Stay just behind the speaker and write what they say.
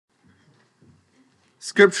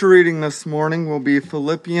Scripture reading this morning will be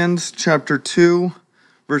Philippians chapter 2,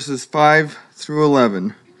 verses 5 through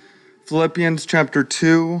 11. Philippians chapter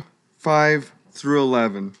 2, 5 through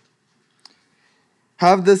 11.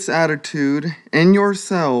 Have this attitude in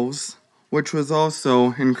yourselves, which was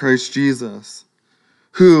also in Christ Jesus,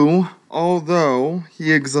 who, although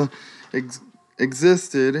he existed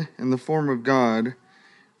in the form of God,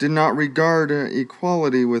 did not regard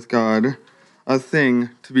equality with God a thing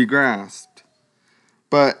to be grasped,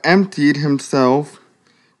 but emptied himself,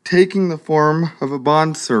 taking the form of a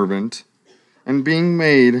bondservant, and being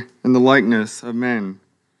made in the likeness of men.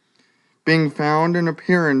 Being found in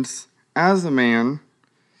appearance as a man,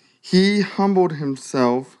 he humbled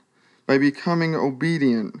himself by becoming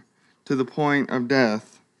obedient to the point of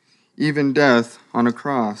death, even death on a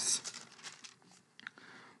cross.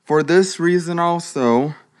 For this reason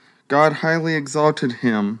also, God highly exalted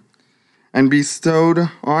him and bestowed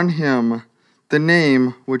on him the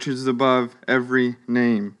name which is above every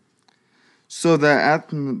name, so that at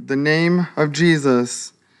the name of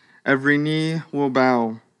Jesus every knee will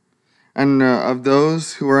bow, and of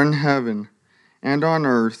those who are in heaven and on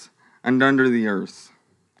earth and under the earth,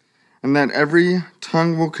 and that every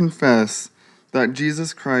tongue will confess that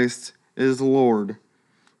Jesus Christ is Lord,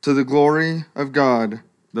 to the glory of God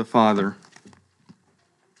the Father.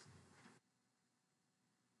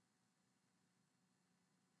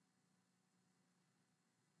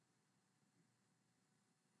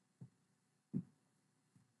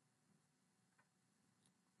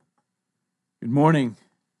 Good morning.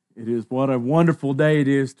 What a wonderful day it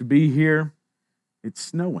is to be here. It's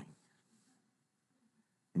snowing.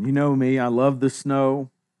 And you know me, I love the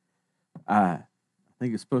snow. I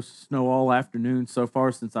think it's supposed to snow all afternoon. So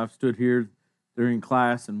far, since I've stood here during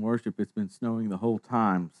class and worship, it's been snowing the whole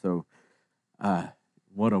time. So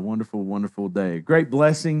what a wonderful, wonderful day. Great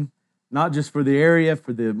blessing, not just for the area,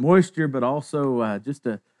 for the moisture, but also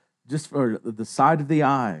just for the sight of the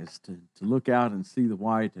eyes, to look out and see the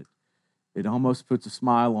white. It almost puts a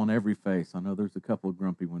smile on every face. I know there's a couple of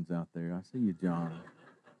grumpy ones out there. I see you, John.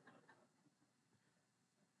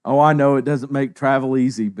 Oh, I know it doesn't make travel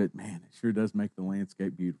easy, but man, it sure does make the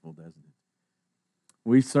landscape beautiful, doesn't it?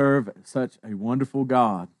 We serve such a wonderful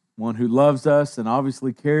God, one who loves us and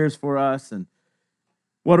obviously cares for us. And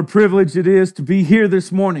what a privilege it is to be here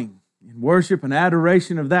this morning in worship and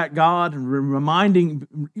adoration of that God, and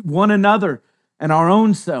reminding one another and our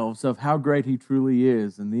own selves of how great He truly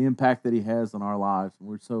is and the impact that He has on our lives. And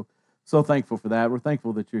we're so thankful for that. We're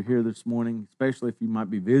thankful that you're here this morning, especially if you might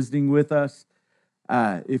be visiting with us.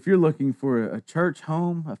 If you're looking for a church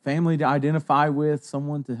home, a family to identify with,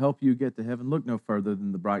 someone to help you get to heaven, look no further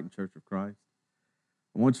than the Brighton Church of Christ.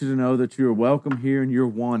 I want you to know that you're welcome here and you're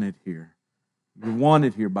wanted here. You're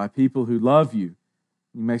wanted here by people who love you.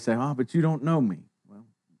 You may say, but you don't know me. Well,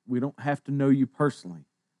 we don't have to know you personally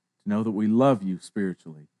to know that we love you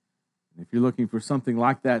spiritually. And if you're looking for something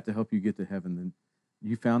like that to help you get to heaven, then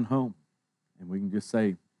you found home. And we can just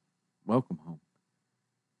say, welcome home.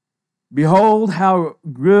 Behold how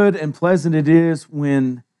good and pleasant it is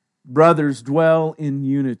when brothers dwell in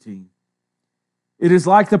unity. It is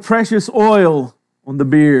like the precious oil on the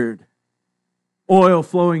beard, oil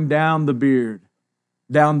flowing down the beard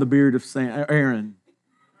of Aaron,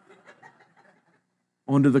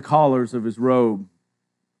 onto the collars of his robe.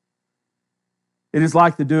 It is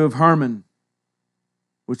like the dew of Hermon,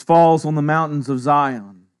 which falls on the mountains of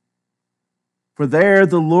Zion. For there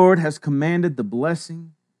the Lord has commanded the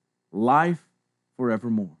blessing, life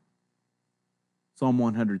forevermore. Psalm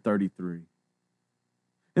 133.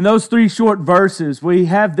 In those three short verses, we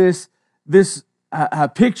have this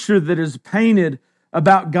picture that is painted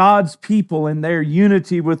about God's people and their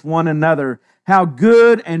unity with one another. How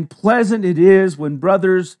good and pleasant it is when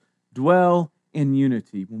brothers dwell in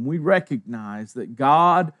unity, when we recognize that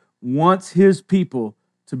God wants His people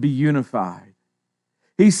to be unified.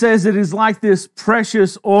 He says it is like this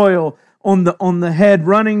precious oil on the head,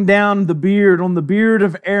 running down the beard, on the beard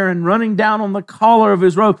of Aaron, running down on the collar of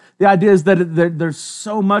his robe. The idea is that there's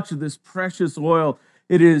so much of this precious oil.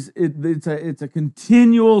 It's a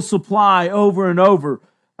continual supply over and over,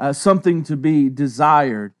 something to be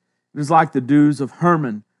desired. It is like the dews of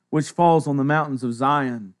Hermon, which falls on the mountains of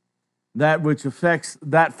Zion, that which affects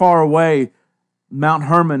that far away, Mount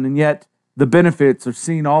Hermon, and yet the benefits are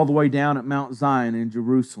seen all the way down at Mount Zion in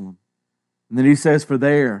Jerusalem. And then he says, for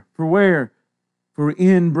where? For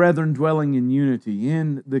in brethren dwelling in unity,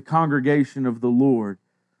 in the congregation of the Lord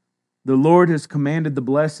has commanded the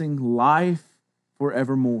blessing, life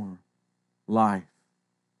forevermore. Life.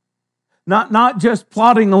 Not just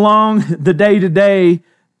plodding along the day-to-day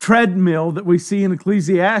treadmill that we see in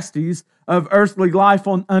Ecclesiastes of earthly life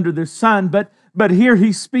under the sun, but here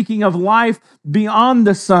he's speaking of life beyond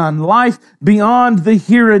the sun, life beyond the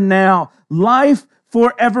here and now, life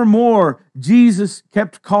forevermore. Jesus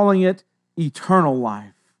kept calling it eternal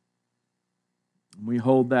life. We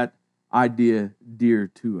hold that idea dear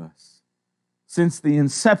to us. Since the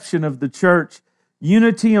inception of the church,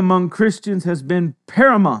 unity among Christians has been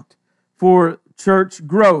paramount for church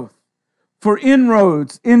growth, for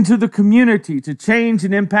inroads into the community to change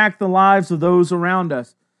and impact the lives of those around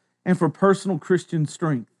us, and for personal Christian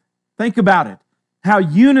strength. Think about it, how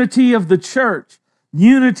unity of the church,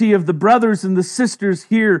 unity of the brothers and the sisters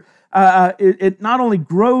here, it not only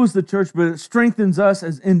grows the church, but it strengthens us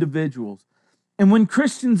as individuals. And when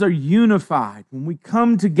Christians are unified, when we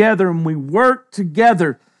come together and we work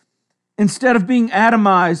together, instead of being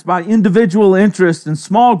atomized by individual interests and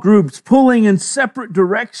small groups pulling in separate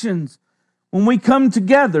directions, when we come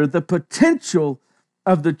together, the potential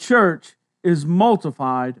of the church is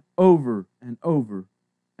multiplied over and over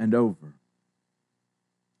and over.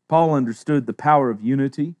 Paul understood the power of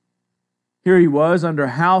unity. Here he was under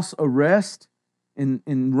house arrest in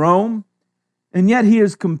Rome, and yet he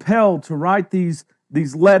is compelled to write these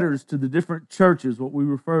letters to the different churches, what we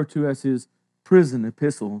refer to as his prison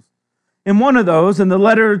epistles. In one of those, in the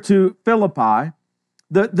letter to Philippi,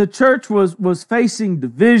 the church was facing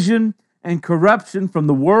division and corruption from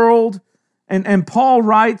the world, and Paul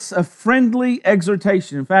writes a friendly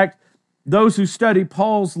exhortation. In fact, those who study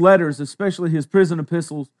Paul's letters, especially his prison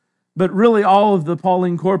epistles, but really all of the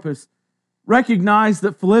Pauline corpus, recognize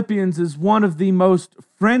that Philippians is one of the most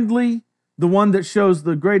friendly, the one that shows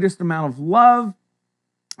the greatest amount of love,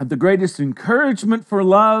 the greatest encouragement for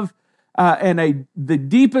love, and the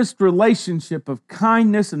deepest relationship of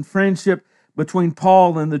kindness and friendship between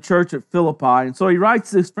Paul and the church at Philippi. And so he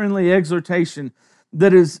writes this friendly exhortation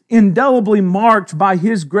that is indelibly marked by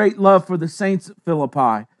his great love for the saints at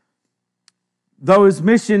Philippi. Though his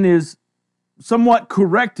mission is somewhat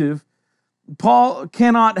corrective, Paul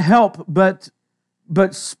cannot help but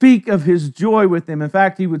speak of his joy with them. In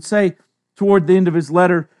fact, he would say toward the end of his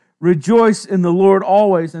letter, "Rejoice in the Lord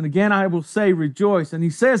always." And again, I will say rejoice. And he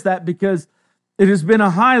says that because it has been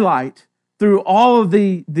a highlight through all of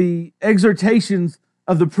the exhortations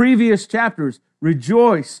of the previous chapters.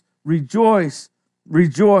 Rejoice, rejoice,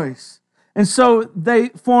 rejoice. And so they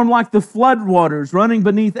form like the floodwaters running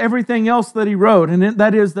beneath everything else that he wrote. And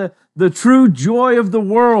that is the true joy of the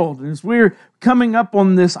world. And as we're coming up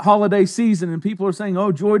on this holiday season and people are saying,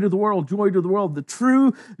 oh, joy to the world, joy to the world. The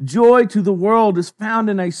true joy to the world is found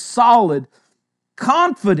in a solid,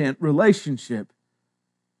 confident relationship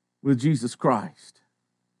with Jesus Christ.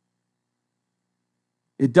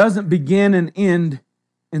 It doesn't begin and end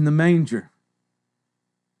in the manger,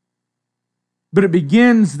 but it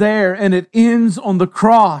begins there and it ends on the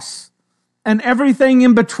cross. And everything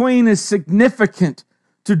in between is significant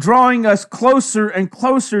to drawing us closer and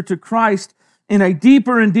closer to Christ in a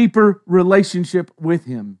deeper and deeper relationship with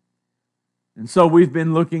Him. And so we've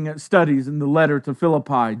been looking at studies in the letter to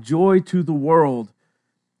Philippi, joy to the world,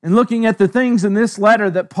 and looking at the things in this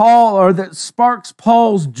letter that sparks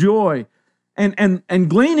Paul's joy, and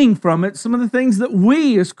gleaning from it some of the things that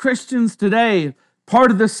we as Christians today,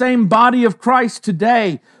 part of the same body of Christ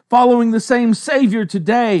today, following the same Savior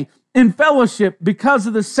today, in fellowship because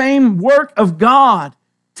of the same work of God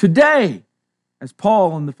today, as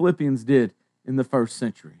Paul and the Philippians did in the first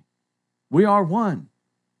century. We are one.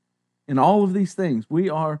 In all of these things, we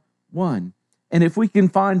are one. And if we can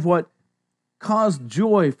find what caused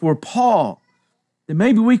joy for Paul, then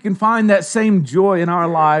maybe we can find that same joy in our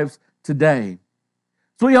lives today.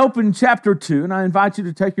 So we open chapter 2, and I invite you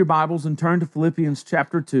to take your Bibles and turn to Philippians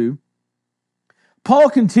chapter 2. Paul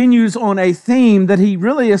continues on a theme that he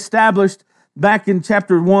really established back in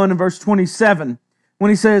chapter 1 and verse 27, when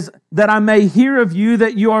he says, that I may hear of you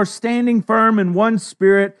that you are standing firm in one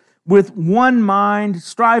spirit, with one mind,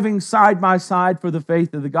 striving side by side for the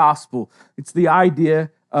faith of the gospel. It's the idea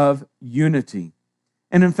of unity.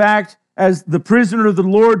 And in fact, as the prisoner of the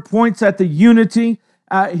Lord points at the unity,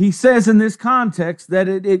 he says in this context that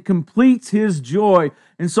it completes his joy.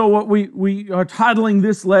 And so what we are titling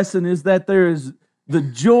this lesson is that there is the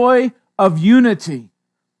joy of unity.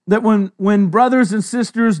 That when brothers and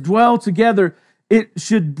sisters dwell together, it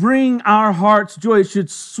should bring our hearts joy. It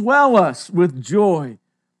should swell us with joy.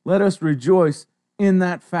 Let us rejoice in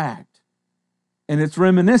that fact. And it's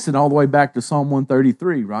reminiscent all the way back to Psalm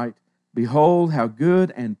 133, right? Behold, how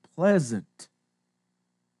good and pleasant.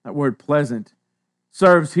 That word pleasant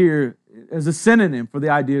serves here as a synonym for the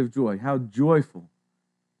idea of joy. How joyful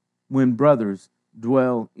when brothers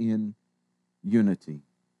dwell in unity.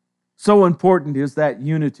 So important is that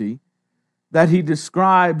unity that he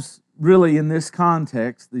describes really in this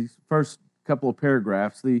context, these first couple of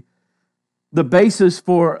paragraphs, the basis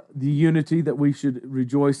for the unity that we should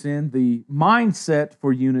rejoice in, the mindset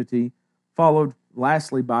for unity, followed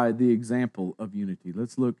lastly by the example of unity.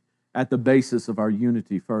 Let's look at the basis of our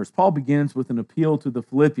unity first. Paul begins with an appeal to the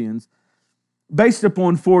Philippians based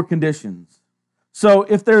upon 4 conditions. So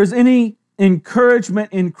if there is any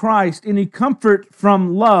encouragement in Christ, any comfort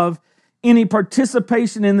from love, any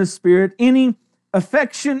participation in the Spirit, any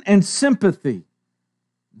affection and sympathy.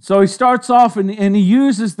 So he starts off and he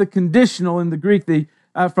uses the conditional in the Greek,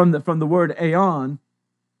 from the word aeon,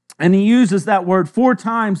 and he uses that word 4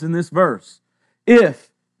 times in this verse.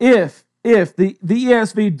 If. The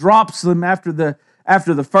ESV drops them after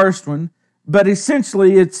the first one, but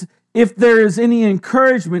essentially it's if there is any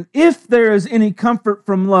encouragement, if there is any comfort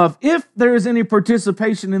from love, if there is any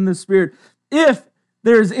participation in the Spirit, if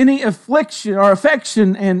there is any affliction or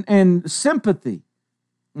affection and sympathy.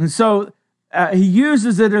 And so he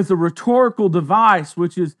uses it as a rhetorical device,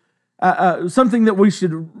 which is something that we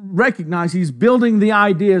should recognize. He's building the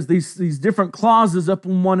ideas, these different clauses up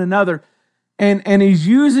on one another, and he's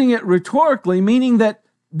using it rhetorically, meaning that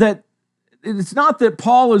it's not that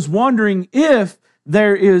Paul is wondering if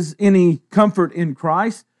there is any comfort in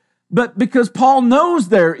Christ, but because Paul knows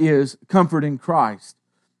there is comfort in Christ.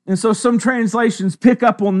 And so some translations pick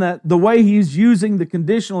up on that, the way he's using the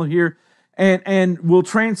conditional here, and will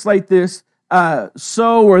translate this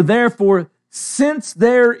so or therefore, since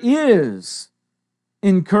there is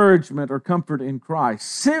encouragement or comfort in Christ,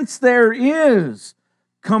 since there is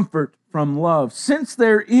comfort from love, since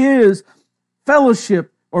there is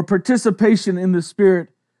fellowship or participation in the Spirit,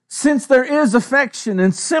 since there is affection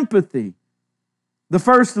and sympathy. The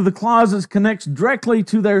first of the clauses connects directly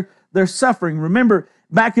to their suffering. Remember,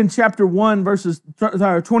 back in chapter 1, verses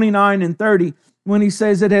 29 and 30, when he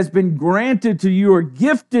says, it has been granted to you or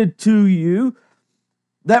gifted to you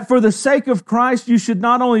that for the sake of Christ you should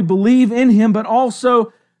not only believe in Him, but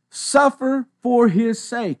also suffer for His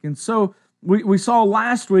sake. And so we saw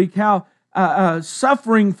last week how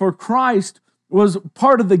suffering for Christ was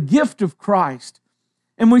part of the gift of Christ.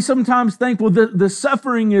 And we sometimes think, well, the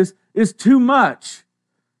suffering is too much.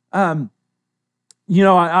 I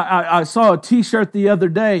saw a T-shirt the other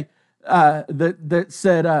day that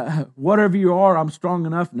said, whatever you are, I'm strong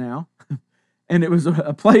enough now. And it was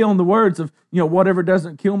a play on the words of, whatever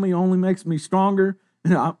doesn't kill me only makes me stronger.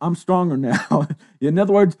 I'm stronger now. In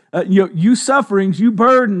other words, you sufferings, you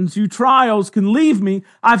burdens, you trials can leave me.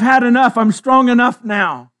 I've had enough. I'm strong enough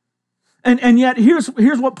now. And yet here's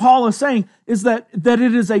what Paul is saying, is that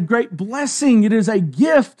it is a great blessing. It is a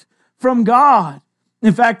gift from God.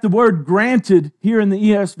 In fact, the word granted here in the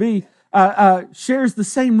ESV shares the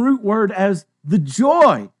same root word as the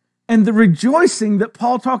joy and the rejoicing that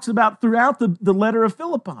Paul talks about throughout the letter of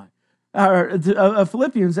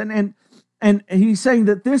Philippians. And he's saying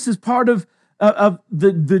that this is part of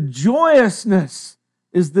the joyousness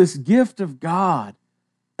is this gift of God.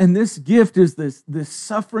 And this gift is this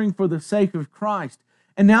suffering for the sake of Christ.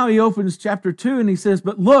 And now he opens chapter 2 and he says,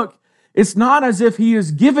 but look, it's not as if he has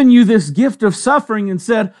given you this gift of suffering and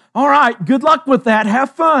said, all right, good luck with that,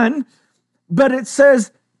 have fun. But it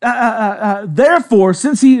says, therefore,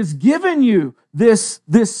 since he has given you this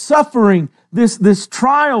suffering, this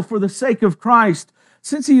trial for the sake of Christ,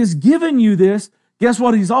 since he has given you this, guess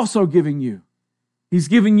what he's also giving you? He's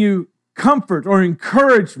giving you comfort or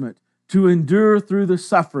encouragement to endure through the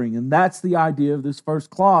suffering. And that's the idea of this first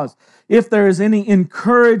clause. If there is any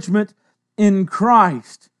encouragement in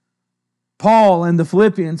Christ, Paul and the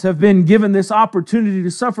Philippians have been given this opportunity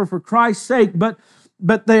to suffer for Christ's sake, but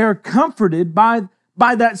they are comforted by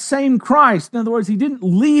that same Christ. In other words, He didn't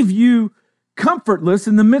leave you comfortless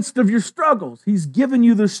in the midst of your struggles. He's given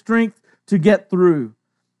you the strength to get through.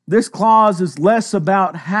 This clause is less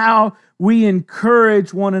about how we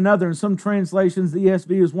encourage one another. In some translations, the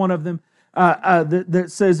ESV is one of them, that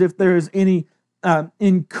says if there is any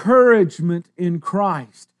encouragement in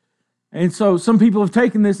Christ. And so some people have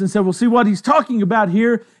taken this and said, well, see, what he's talking about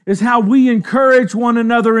here is how we encourage one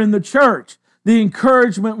another in the church, the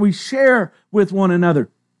encouragement we share with one another.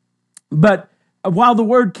 But while the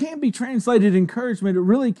word can be translated encouragement, it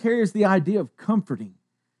really carries the idea of comforting.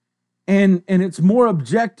 And it's more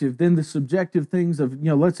objective than the subjective things of,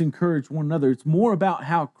 let's encourage one another. It's more about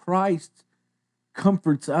how Christ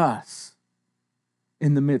comforts us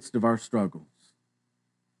in the midst of our struggles.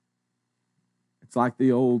 It's like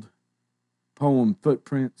the old poem,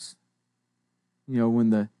 Footprints. When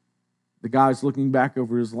the guy's looking back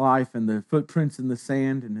over his life and the footprints in the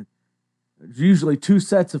sand, and there's usually 2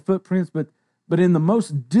 sets of footprints, but But in the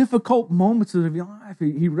most difficult moments of your life,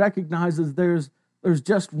 he recognizes there's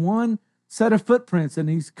just one set of footprints. And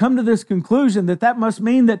he's come to this conclusion that must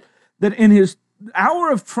mean that in his hour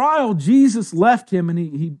of trial, Jesus left him,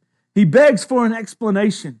 and he begs for an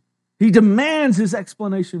explanation. He demands his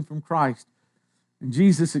explanation from Christ. And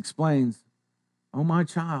Jesus explains, "Oh, my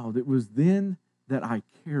child, it was then that I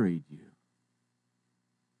carried you."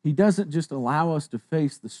 He doesn't just allow us to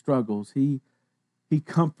face the struggles. He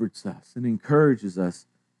comforts us and encourages us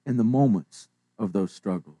in the moments of those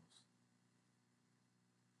struggles.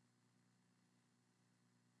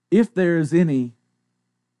 If there is any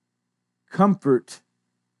comfort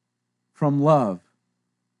from love,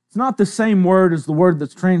 it's not the same word as the word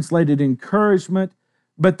that's translated encouragement,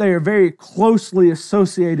 but they are very closely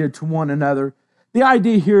associated to one another. The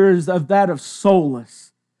idea here is of that of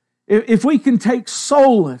solace. If we can take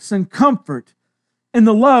solace and comfort in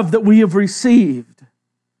the love that we have received,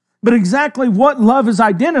 but exactly what love is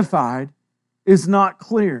identified is not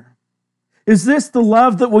clear. Is this the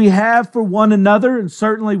love that we have for one another? And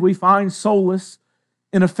certainly we find solace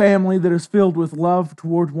in a family that is filled with love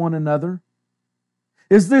toward one another.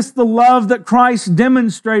 Is this the love that Christ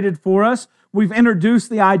demonstrated for us? We've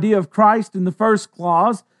introduced the idea of Christ in the first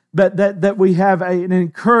clause, that we have an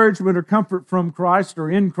encouragement or comfort from Christ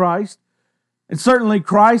or in Christ. And certainly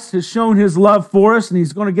Christ has shown His love for us, and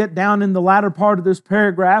He's going to get down in the latter part of this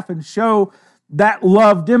paragraph and show that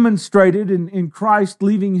love demonstrated in Christ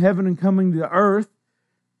leaving heaven and coming to earth.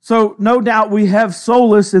 So no doubt we have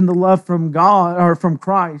solace in the love from God or from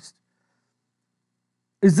Christ.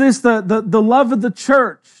 Is this the love of the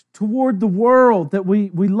church toward the world, that we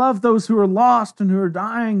love those who are lost and who are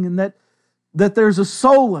dying, and that there's a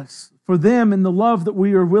solace for them in the love that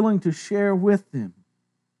we are willing to share with them?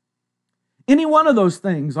 Any one of those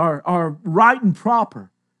things are right and proper.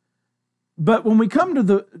 But when we come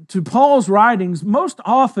to Paul's writings, most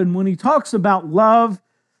often when he talks about love,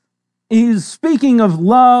 he's speaking of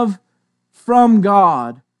love from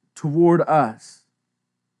God toward us.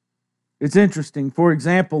 It's interesting. For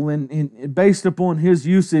example, based upon his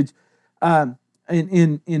usage,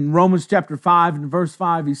 in Romans chapter 5 and verse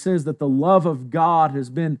 5, he says that the love of God has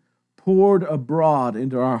been poured abroad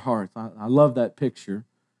into our hearts. I love that picture.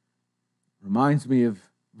 Reminds me of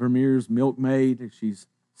Vermeer's milkmaid. She's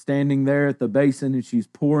standing there at the basin and she's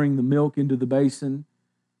pouring the milk into the basin.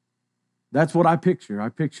 That's what I picture. I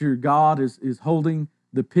picture God is holding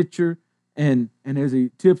the pitcher, and as He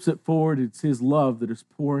tips it forward, it's His love that is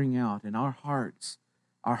pouring out. And our hearts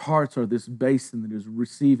are this basin that is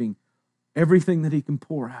receiving everything that He can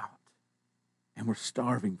pour out. And we're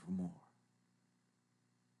starving for more.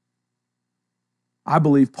 I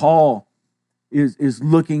believe Paul is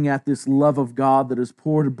looking at this love of God that is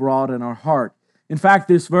poured abroad in our heart. In fact,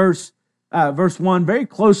 this verse 1 very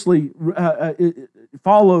closely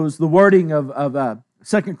follows the wording of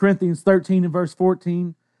 2 Corinthians 13 and verse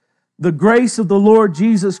 14. The grace of the Lord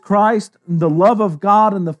Jesus Christ, and the love of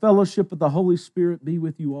God, and the fellowship of the Holy Spirit be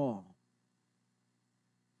with you all.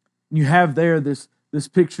 You have there this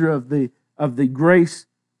picture of the grace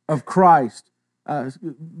of Christ,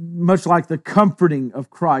 much like the comforting of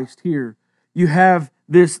Christ here. You have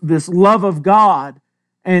this love of God,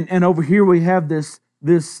 and over here we have this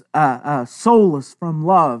solace from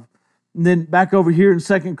love. And then back over here in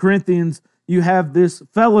 2 Corinthians, you have this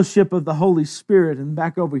fellowship of the Holy Spirit. And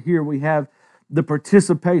back over here we have the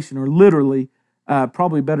participation, or literally,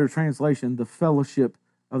 probably better translation, the fellowship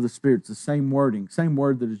of the Spirit. It's the same wording, same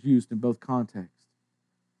word that is used in both contexts.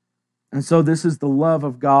 And so this is the love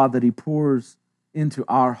of God that He pours into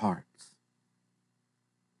our hearts.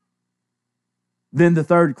 Then the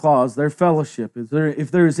third clause, their fellowship.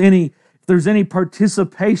 If there's any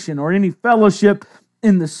participation or any fellowship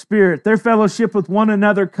in the Spirit, their fellowship with one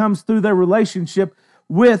another comes through their relationship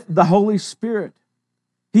with the Holy Spirit.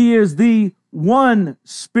 He is the one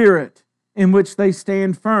Spirit in which they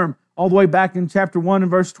stand firm. All the way back in chapter 1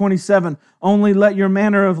 and verse 27, only let your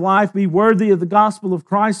manner of life be worthy of the gospel of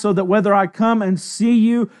Christ, so that whether I come and see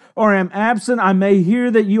you or am absent, I may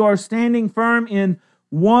hear that you are standing firm in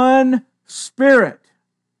one Spirit.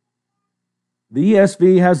 The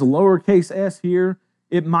ESV has a lowercase s here.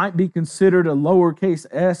 It might be considered a lowercase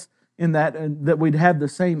s in that we'd have the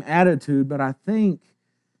same attitude, but I think,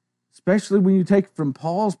 especially when you take it from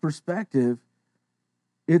Paul's perspective,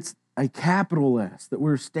 it's a capital S, that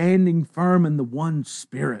we're standing firm in the one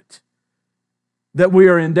Spirit, that we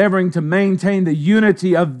are endeavoring to maintain the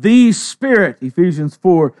unity of the Spirit, Ephesians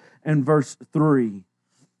 4 and verse 3.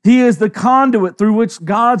 He is the conduit through which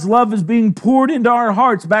God's love is being poured into our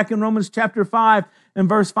hearts. Back in Romans chapter 5 and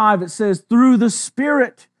verse 5, it says, through the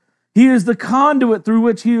Spirit. He is the conduit through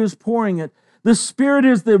which He is pouring it. The Spirit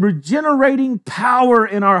is the regenerating power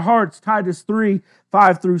in our hearts, Titus 3,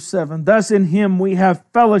 5 through 7. Thus in Him we have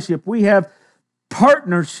fellowship, we have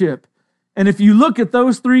partnership. And if you look at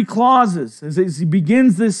those three clauses, as he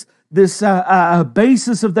begins this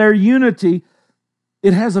basis of their unity,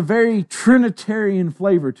 it has a very Trinitarian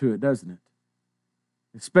flavor to it, doesn't it?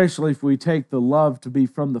 Especially if we take the love to be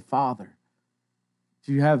from the Father.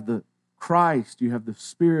 You have the Christ, you have the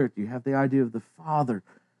Spirit, you have the idea of the Father.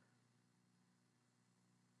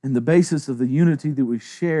 And the basis of the unity that we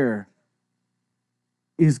share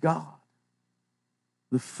is God,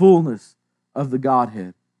 the fullness of the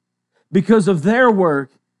Godhead. Because of their work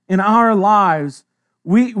in our lives,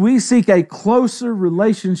 we seek a closer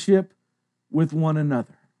relationship with one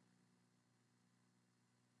another.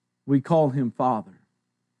 We call Him Father,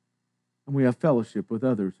 and we have fellowship with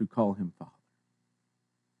others who call Him Father.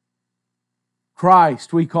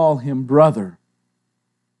 Christ, we call Him brother.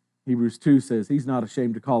 Hebrews 2 says He's not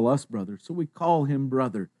ashamed to call us brothers, so we call Him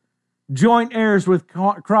brother. Joint heirs with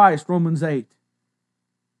Christ, Romans 8.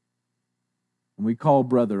 And we call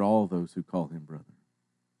brother all those who call Him brother.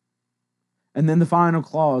 And then the final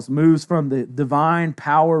clause moves from the divine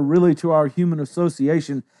power really to our human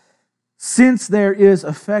association. Since there is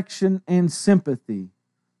affection and sympathy,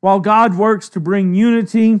 while God works to bring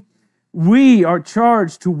unity, we are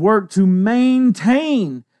charged to work to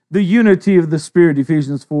maintain the unity of the Spirit,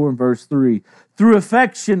 Ephesians 4 and verse 3, through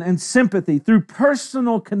affection and sympathy, through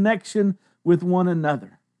personal connection with one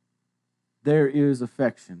another. There is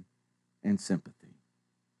affection and sympathy.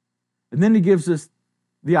 And then he gives us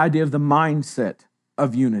the idea of the mindset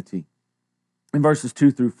of unity in verses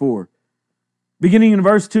 2 through 4. Beginning in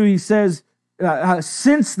verse 2, he says,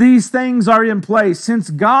 since these things are in place, since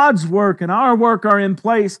God's work and our work are in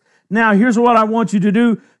place, now here's what I want you to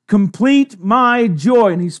do. Complete my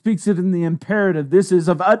joy. And he speaks it in the imperative. This is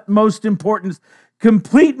of utmost importance.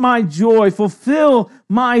 Complete my joy. Fulfill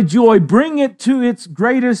my joy. Bring it to its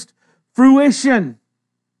greatest fruition.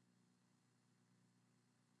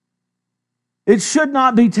 It should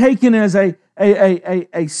not be taken as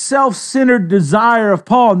a self-centered desire of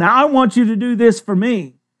Paul. Now, I want you to do this for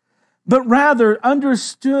me. But rather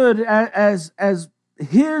understood as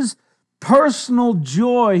his personal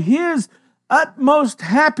joy, his utmost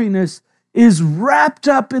happiness is wrapped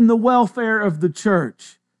up in the welfare of the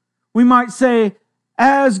church. We might say,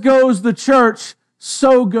 as goes the church,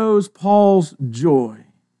 so goes Paul's joy.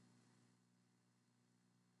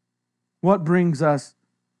 What brings us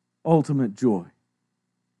ultimate joy?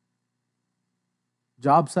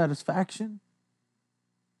 Job satisfaction?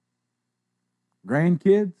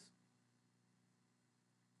 Grandkids?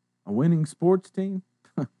 A winning sports team?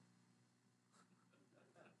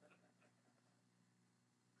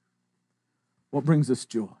 What brings us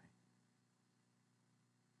joy?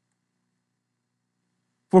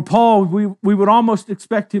 For Paul, we would almost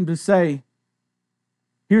expect him to say,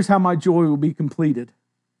 here's how my joy will be completed.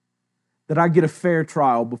 That I get a fair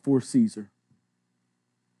trial before Caesar.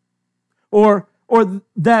 Or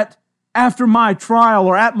that after my trial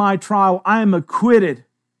or at my trial, I am acquitted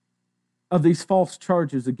of these false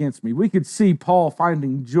charges against me. We could see Paul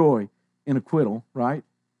finding joy in acquittal, right?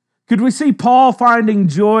 Could we see Paul finding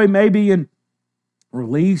joy maybe in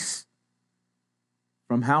release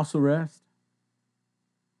from house arrest?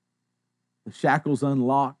 The shackles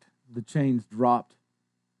unlocked, the chains dropped,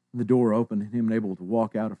 the door opened, and him able to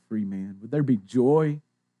walk out a free man. Would there be joy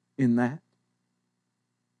in that?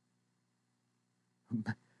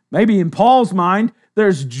 Maybe in Paul's mind,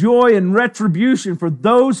 there's joy and retribution for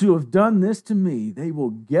those who have done this to me. They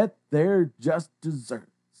will get their just deserts.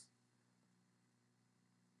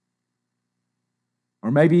 Or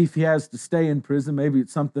maybe if he has to stay in prison, maybe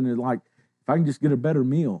it's something like, if I can just get a better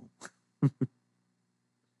meal.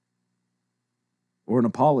 Or an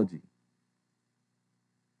apology.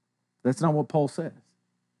 That's not what Paul says.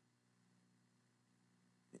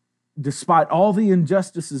 Despite all the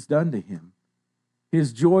injustices done to him,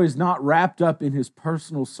 his joy is not wrapped up in his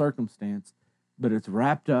personal circumstance, but it's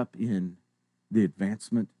wrapped up in the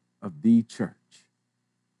advancement of the church.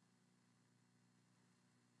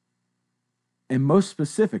 And most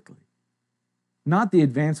specifically, not the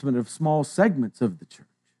advancement of small segments of the church,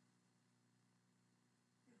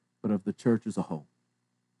 but of the church as a whole.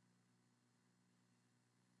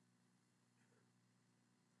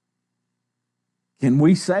 Can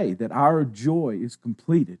we say that our joy is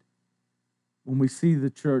completed when we see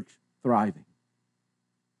the church thriving?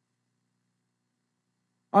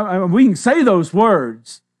 We can say those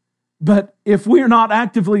words, but if we're not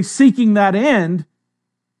actively seeking that end,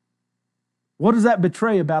 what does that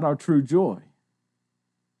betray about our true joy?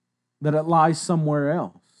 That it lies somewhere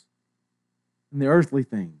else. and the earthly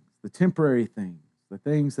things, the temporary things, the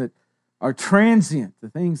things that are transient, the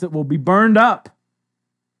things that will be burned up.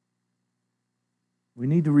 We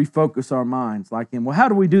need to refocus our minds like Him. Well, how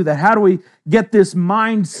do we do that? How do we get this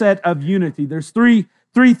mindset of unity? There's three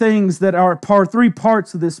things that are three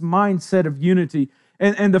parts of this mindset of unity.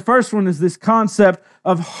 And the first one is this concept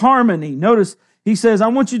of harmony. Notice he says, I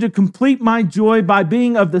want you to complete my joy by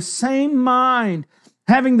being of the same mind,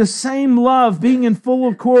 having the same love, being in full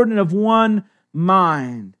accord and of one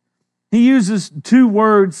mind. He uses two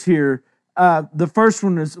words here. The first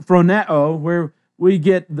one is phroneo, where we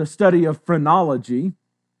get the study of phrenology.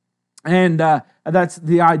 And that's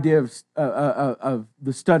the idea of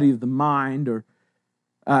the study of the mind, or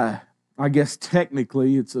I guess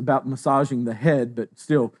technically it's about massaging the head, but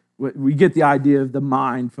still we get the idea of the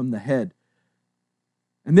mind from the head.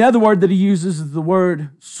 And the other word that he uses is the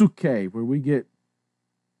word psyche, where we get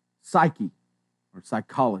psyche or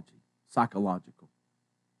psychology, psychological.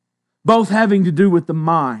 Both having to do with the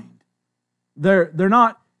mind. They're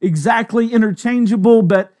not exactly interchangeable,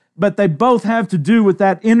 but they both have to do with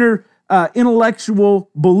that inner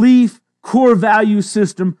intellectual belief, core value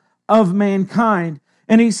system of mankind.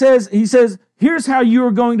 And he says, here's how you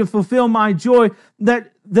are going to fulfill my joy,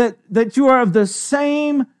 that you are of the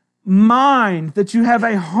same mind, that you have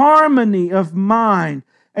a harmony of mind,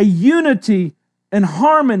 a unity and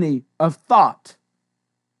harmony of thought.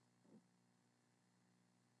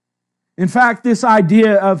 In fact, this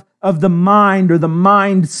idea of the mind or the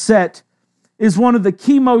mindset is one of the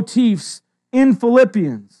key motifs in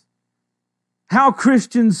Philippians. How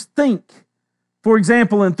Christians think. For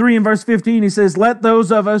example, in 3 and verse 15, he says, let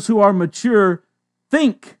those of us who are mature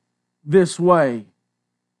think this way.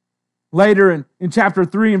 Later in chapter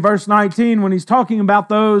 3 and verse 19, when he's talking about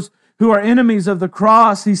those who are enemies of the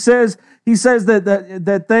cross, he says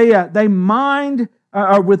that they mind,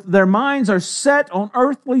 with their minds are set on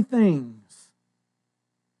earthly things.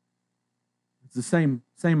 It's the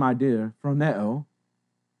same idea, phroneo.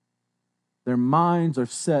 Their minds are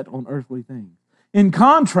set on earthly things. In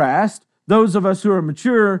contrast, those of us who are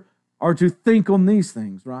mature are to think on these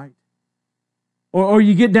things, right? Or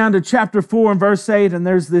you get down to chapter 4 and verse 8, and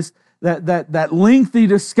there's that lengthy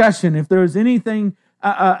discussion. If there's anything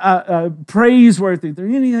praiseworthy, if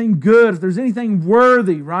there's anything good, if there's anything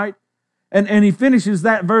worthy, right? And he finishes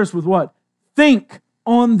that verse with what? Think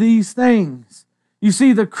on these things. You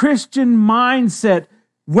see, the Christian mindset,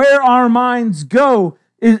 where our minds go,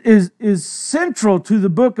 is central to the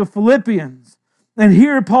book of Philippians. And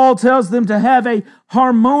here Paul tells them to have a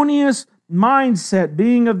harmonious mindset,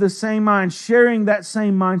 being of the same mind, sharing that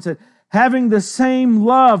same mindset, having the same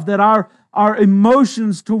love, that our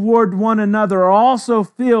emotions toward one another are also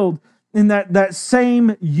filled in that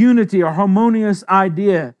same unity or harmonious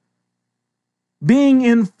idea. Being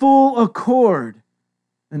in full accord.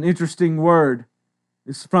 An interesting word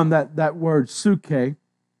is from that word psyche,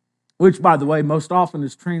 which, by the way, most often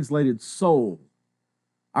is translated soul.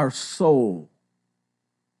 Our soul.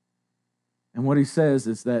 And what he says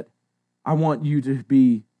is that I want you to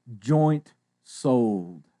be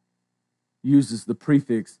joint-souled. Uses the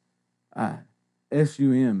prefix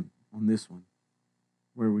S-U-M on this one.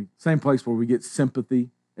 Same place where we get sympathy,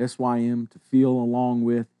 S-Y-M, to feel along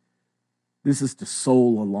with. This is to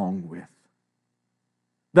soul along with.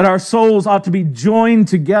 That our souls ought to be joined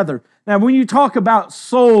together. Now, when you talk about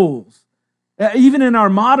souls, even in our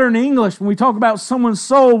modern English, when we talk about someone's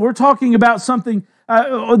soul, we're talking about something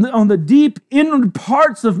on the deep inner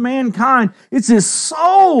parts of mankind. It's his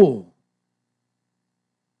soul.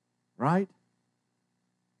 Right?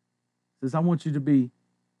 He says, I want you to be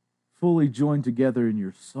fully joined together in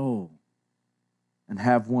your soul and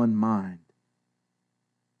have one mind.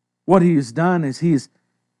 What he has done is he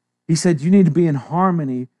said you need to be in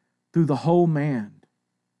harmony through the whole man.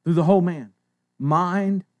 Through the whole man.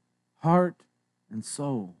 Mind, heart, and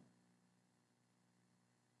soul.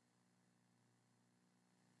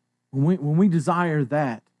 When we desire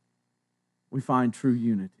that, we find true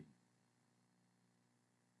unity.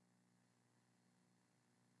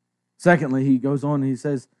 Secondly, he goes on and he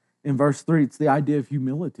says in verse 3, it's the idea of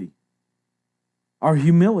humility. Our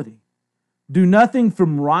humility. Do nothing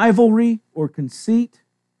from rivalry or conceit,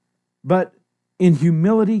 but in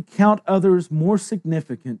humility count others more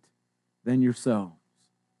significant than yourselves.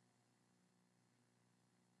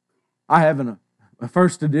 I have a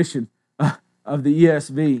first edition of the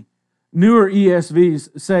ESV. Newer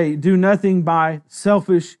ESVs say, do nothing by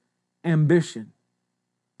selfish ambition.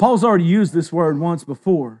 Paul's already used this word once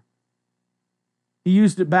before. He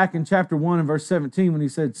used it back in chapter 1 and verse 17 when he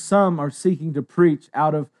said, some are seeking to preach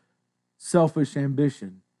out of selfish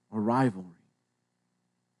ambition or rivalry.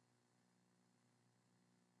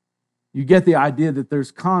 You get the idea that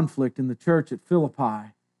there's conflict in the church at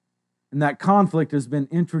Philippi, and that conflict has been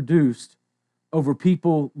introduced over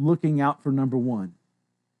people looking out for number one: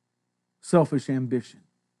 selfish ambition,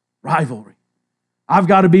 rivalry. I've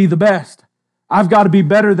got to be the best. I've got to be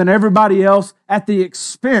better than everybody else at the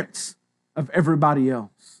expense of everybody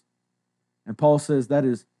else. And Paul says that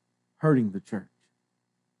is hurting the church.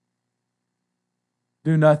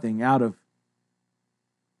 Do nothing out of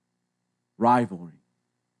rivalry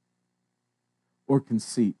or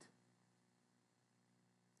conceit.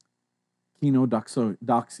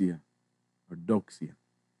 Kenodoxia or doxia.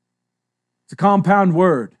 It's a compound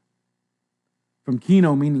word from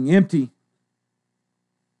keno, meaning empty,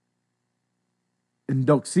 and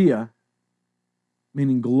doxia,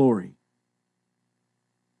 meaning glory.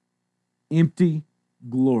 Empty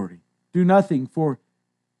glory. Do nothing for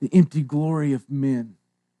the empty glory of men,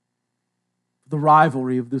 for the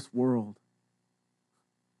rivalry of this world,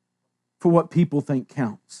 for what people think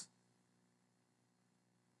counts.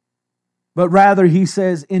 But rather, he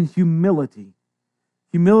says, in humility.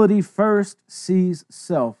 Humility first sees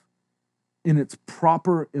self in its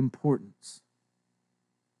proper importance.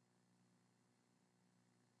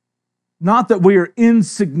 Not that we are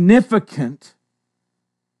insignificant,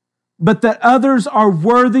 but that others are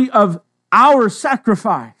worthy of our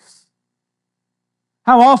sacrifice.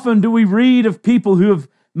 How often do we read of people who have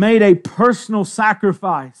made a personal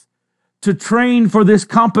sacrifice to train for this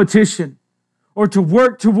competition or to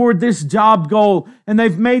work toward this job goal, and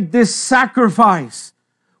they've made this sacrifice?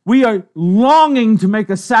 We are longing to make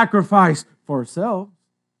a sacrifice for ourselves.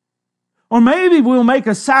 Or maybe we'll make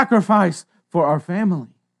a sacrifice for our family.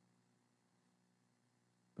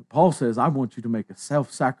 But Paul says, I want you to make a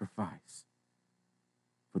self-sacrifice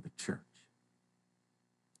for the church,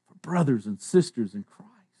 for brothers and sisters in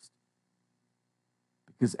Christ,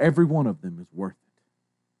 because every one of them is worth it.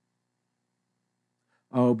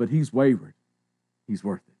 Oh, but he's wayward. He's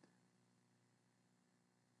worth it.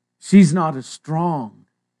 She's not as strong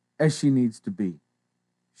as she needs to be.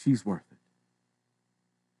 She's worth it.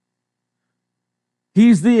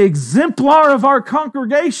 He's the exemplar of our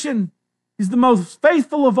congregation. He's the most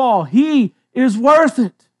faithful of all. He is worth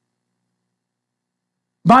it.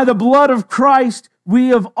 By the blood of Christ, we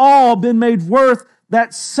have all been made worth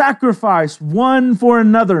that sacrifice one for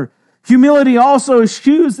another. Humility also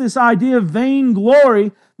eschews this idea of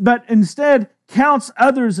vainglory, but instead counts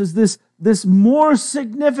others as this more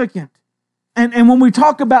significant. And when we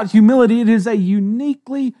talk about humility, it is a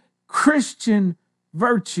uniquely Christian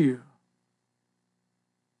virtue.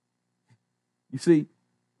 You see,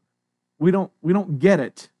 we don't get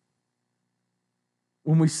it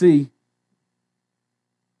when we see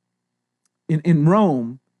in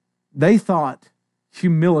Rome, they thought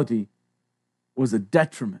humility was a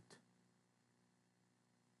detriment.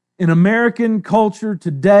 In American culture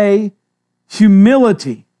today,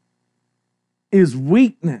 humility is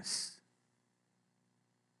weakness.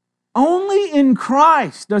 Only in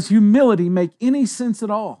Christ does humility make any sense at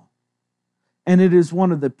all. And it is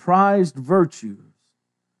one of the prized virtues.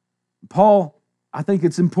 Paul, I think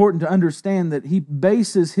it's important to understand that he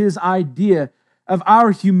bases his idea of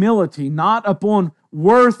our humility not upon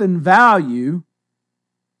worth and value,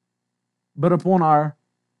 but upon our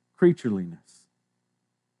creatureliness.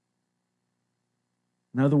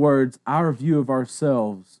 In other words, our view of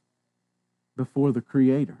ourselves before the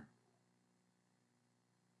Creator.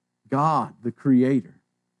 God, the Creator,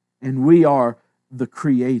 and we are the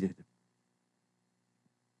created.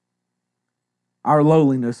 Our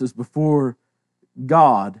lowliness is before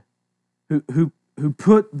God, who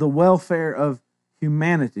put the welfare of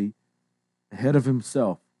humanity ahead of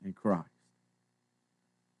himself in Christ.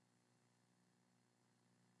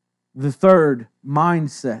 The third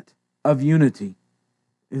mindset of unity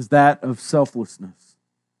is that of selflessness.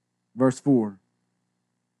 Verse 4.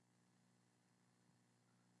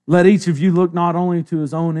 Let each of you look not only to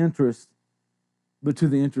his own interest, but to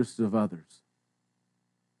the interests of others.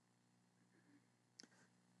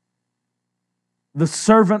 The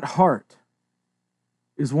servant heart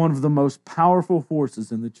is one of the most powerful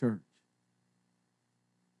forces in the church.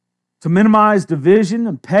 To minimize division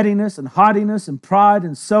and pettiness and haughtiness and pride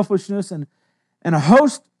and selfishness and a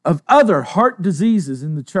host of other heart diseases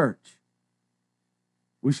in the church,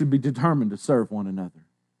 we should be determined to serve one another.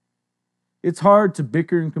 It's hard to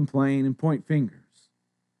bicker and complain and point fingers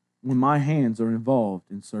when my hands are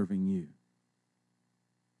involved in serving you,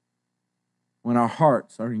 when our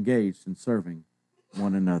hearts are engaged in serving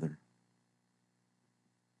one another.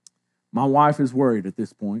 My wife is worried at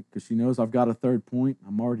this point because she knows I've got a third point.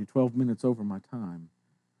 I'm already 12 minutes over my time.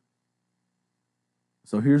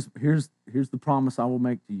 So here's the promise I will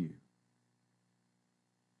make to you.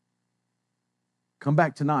 Come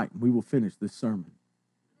back tonight and we will finish this sermon.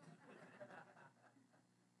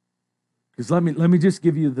 Because let me just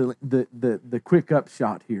give you the quick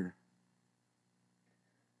upshot here.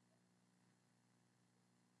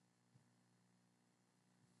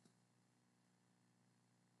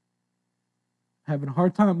 Having a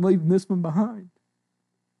hard time leaving this one behind.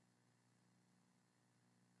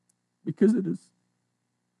 Because it is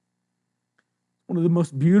one of the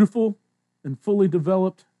most beautiful and fully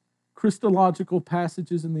developed Christological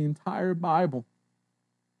passages in the entire Bible.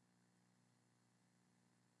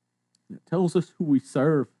 It tells us who we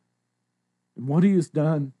serve and what He has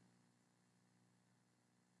done.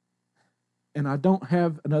 And I don't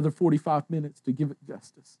have another 45 minutes to give it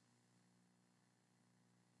justice.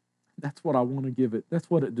 That's what I want to give it. That's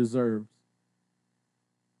what it deserves.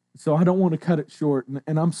 So I don't want to cut it short.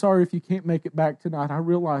 And I'm sorry if you can't make it back tonight. I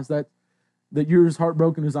realize that you're as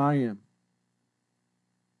heartbroken as I am.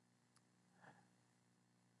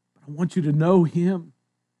 But I want you to know Him.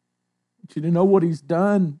 I want you to know what He's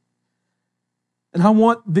done. And I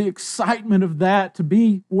want the excitement of that to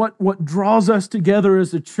be what draws us together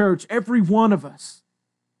as a church, every one of us.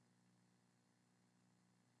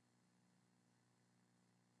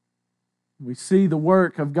 We see the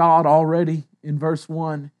work of God already in verse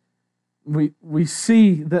 1. We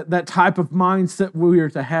see that type of mindset we are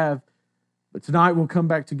to have. But tonight we'll come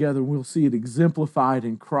back together and we'll see it exemplified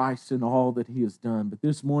in Christ and all that He has done. But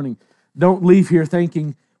this morning, don't leave here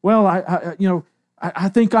thinking, well, I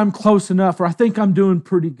think I'm close enough, or I think I'm doing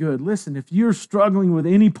pretty good. Listen, if you're struggling with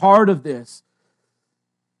any part of this,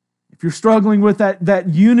 if you're struggling with that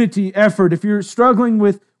unity effort, if you're struggling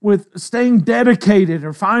with staying dedicated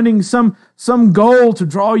or finding some goal to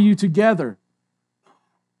draw you together,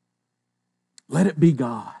 let it be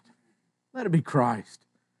God. Let it be Christ.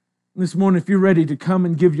 And this morning, if you're ready to come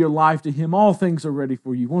and give your life to Him, all things are ready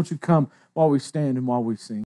for you. Won't you come while we stand and while we sing?